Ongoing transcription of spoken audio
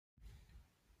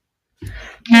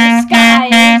The sky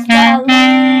is the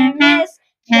Limace.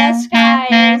 The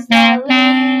sky is the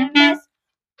Limace.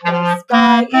 The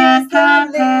sky is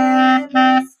the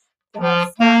Limace.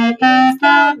 The sky is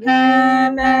the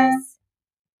Limace.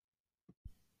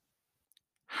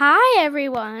 Hi,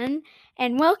 everyone,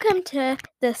 and welcome to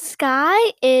The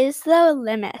Sky is the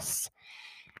Limace.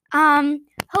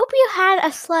 Hope you had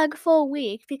a slug-full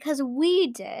week, because we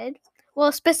did.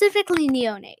 Well, specifically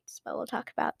neonates, but we'll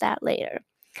talk about that later.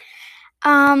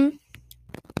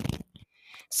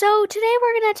 So today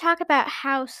we're going to talk about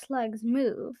how slugs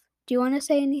move. Do you want to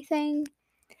say anything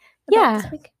about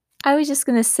this week? I was just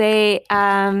going to say,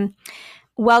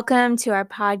 welcome to our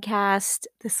podcast,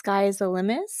 The Sky is the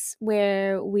Limace,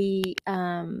 where we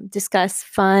discuss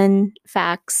fun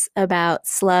facts about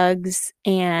slugs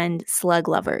and slug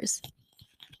lovers.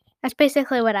 That's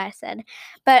basically what I said.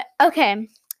 But okay,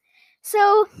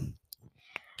 so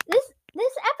this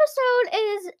episode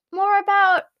is more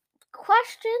about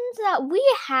questions that we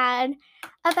had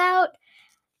about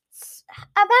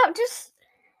just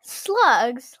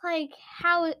slugs, like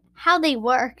how they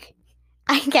work,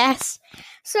 I guess.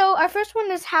 So our first one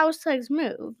is how slugs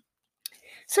move.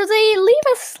 So they leave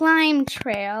a slime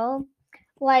trail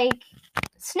like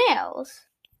snails.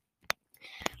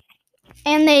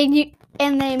 And they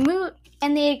move,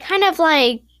 and they kind of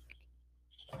like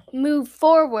move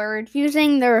forward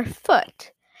using their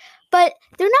foot. But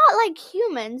they're not like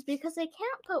humans, because they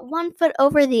can't put one foot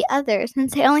over the other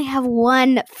since they only have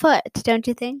one foot, don't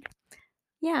you think?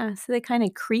 Yeah, so they kind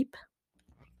of creep.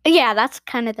 Yeah, that's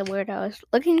kind of the word I was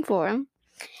looking for. And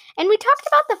we talked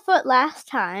about the foot last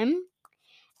time.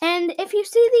 And if you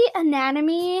see the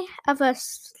anatomy of a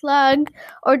slug,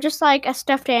 or just like a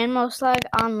stuffed animal slug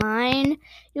online,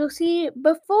 you'll see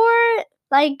before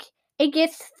like it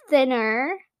gets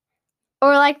thinner,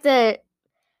 or like the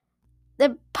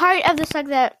part of the slug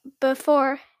that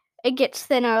before it gets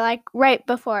thinner, like right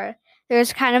before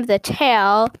there's kind of the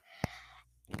tail,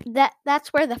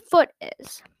 that's where the foot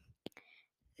is.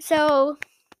 So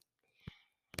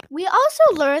we also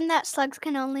learned that slugs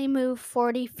can only move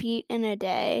 40 feet in a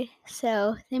day,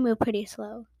 so they move pretty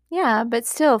slow. Yeah, but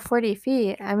still 40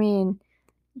 feet. I mean,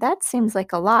 that seems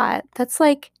like a lot. That's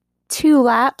like 2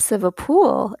 laps of a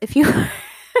pool. If you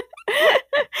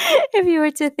if you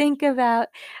were to think about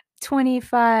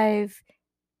 25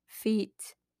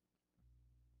 feet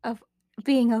of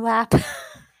being a lap.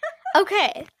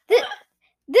 Okay, the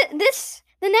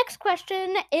next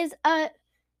question is a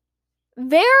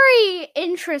very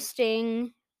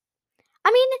interesting.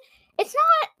 I mean, it's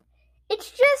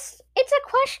a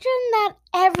question that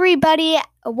everybody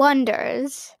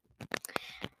wonders.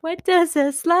 What does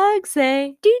a slug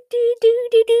say? Do do do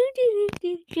do do do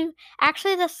do do.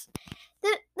 Actually, the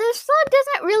slug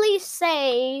doesn't really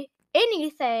say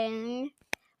anything,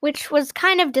 which was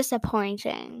kind of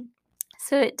disappointing.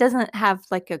 So it doesn't have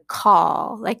like a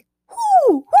call, like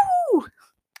whoo whoo.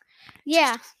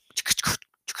 Yeah.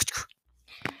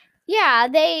 Yeah,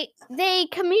 they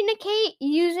communicate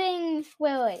using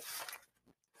wait.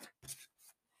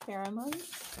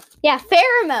 Pheromones? Yeah,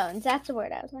 pheromones. That's the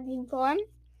word I was looking for.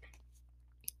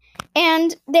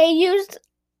 And they used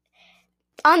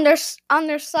on their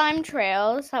slime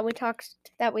trails that we talked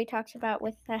about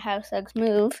with the how slugs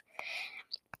move.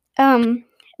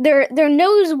 Their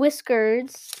nose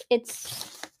whiskers.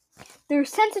 They're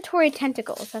sensitory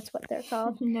tentacles. That's what they're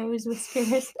called. Nose whiskers.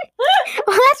 Well,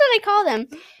 that's what they call them.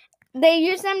 They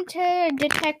use them to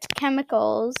detect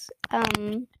chemicals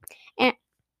and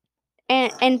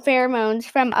pheromones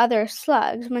from other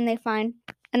slugs when they find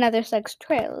another slug's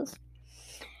trails.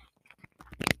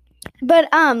 But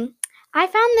I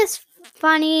found this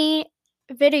funny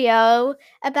video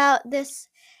about this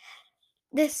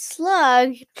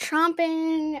slug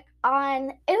chomping on.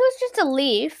 It was just a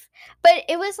leaf, but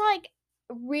it was like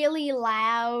really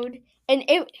loud, and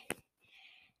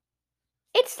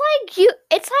it's like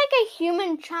a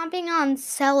human chomping on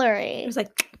celery. It was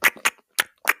like,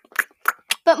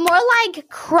 but more like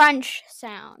crunch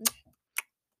sound.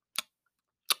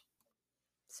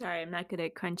 sorry, I'm not good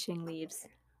at crunching leaves.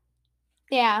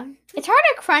 Yeah, it's hard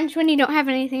to crunch when you don't have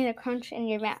anything to crunch in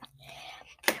your mouth.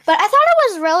 But I thought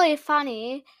it was really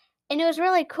funny, and it was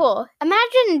really cool.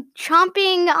 Imagine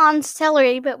chomping on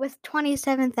celery, but with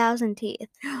 27,000 teeth.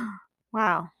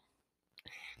 Wow.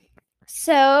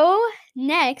 So,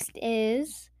 next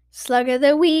is Slug of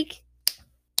the Week.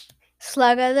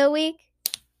 Slug of the Week.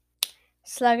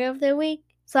 Slug of the Week.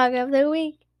 Slug of the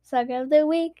Week. Slug of the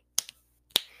Week.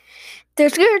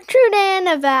 There's Gertrude and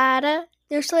Nevada.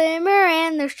 There's Slimmer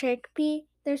and there's Chickpea.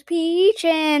 There's Peach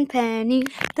and Penny.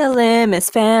 The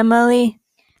Limace family.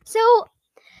 So,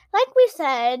 like we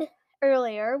said,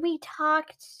 earlier, we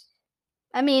talked.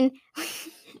 I mean,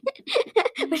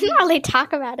 we didn't really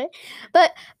talk about it,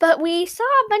 but we saw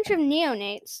a bunch of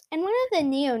neonates, and one of the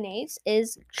neonates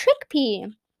is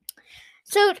Chickpea.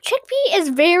 So Chickpea is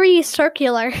very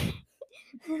circular.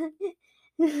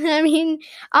 I mean,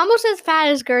 almost as fat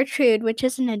as Gertrude, which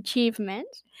is an achievement.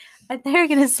 I thought you were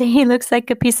gonna say he looks like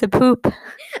a piece of poop.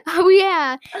 Oh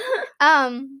yeah.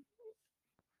 And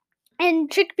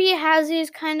Chickpea has these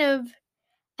kind of,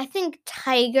 I think,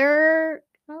 tiger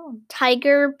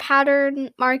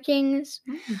pattern markings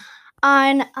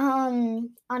on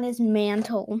his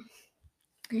mantle.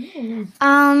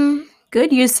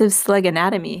 Good use of slug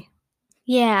anatomy.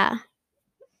 Yeah.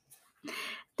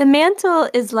 The mantle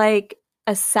is like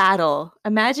a saddle.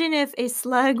 Imagine if a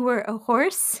slug were a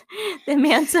horse. The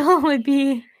mantle would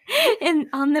be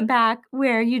on the back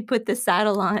where you'd put the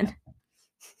saddle on.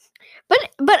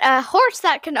 But a horse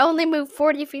that can only move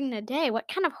 40 feet in a day, what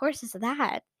kind of horse is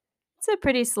that? It's a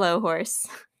pretty slow horse.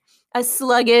 A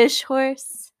sluggish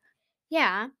horse.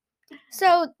 Yeah.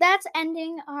 So that's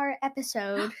ending our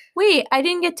episode. Wait, I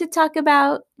didn't get to talk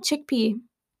about Chickpea.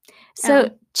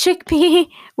 So Chickpea,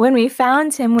 when we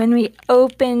found him, when we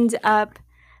opened up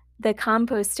the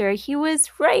composter, he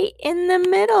was right in the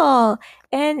middle,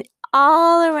 and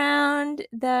all around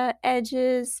the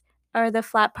edges or the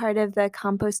flat part of the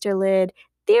composter lid,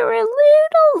 there were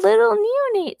little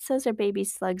neonates. Those are baby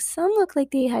slugs. Some look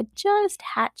like they had just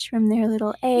hatched from their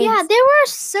little eggs. Yeah, they were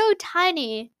so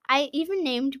tiny. I even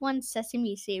named one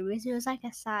Sesame Seed because it was like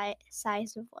a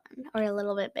size of one, or a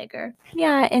little bit bigger.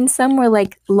 Yeah, and some were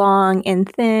like long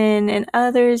and thin, and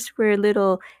others were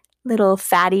little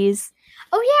fatties.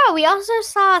 Oh yeah, we also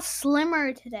saw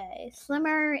Slimmer today.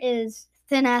 Slimmer is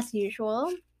thin as usual.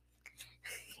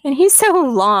 And he's so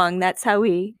long, that's how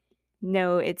we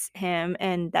know it's him,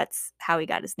 and that's how he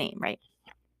got his name, right?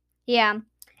 Yeah.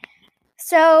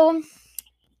 So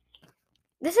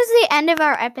this is the end of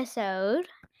our episode,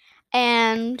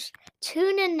 and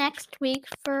tune in next week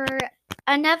for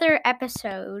another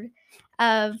episode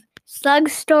of slug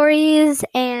stories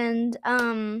and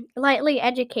lightly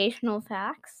educational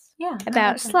facts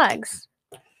about slugs.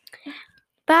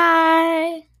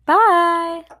 Bye.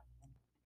 Bye.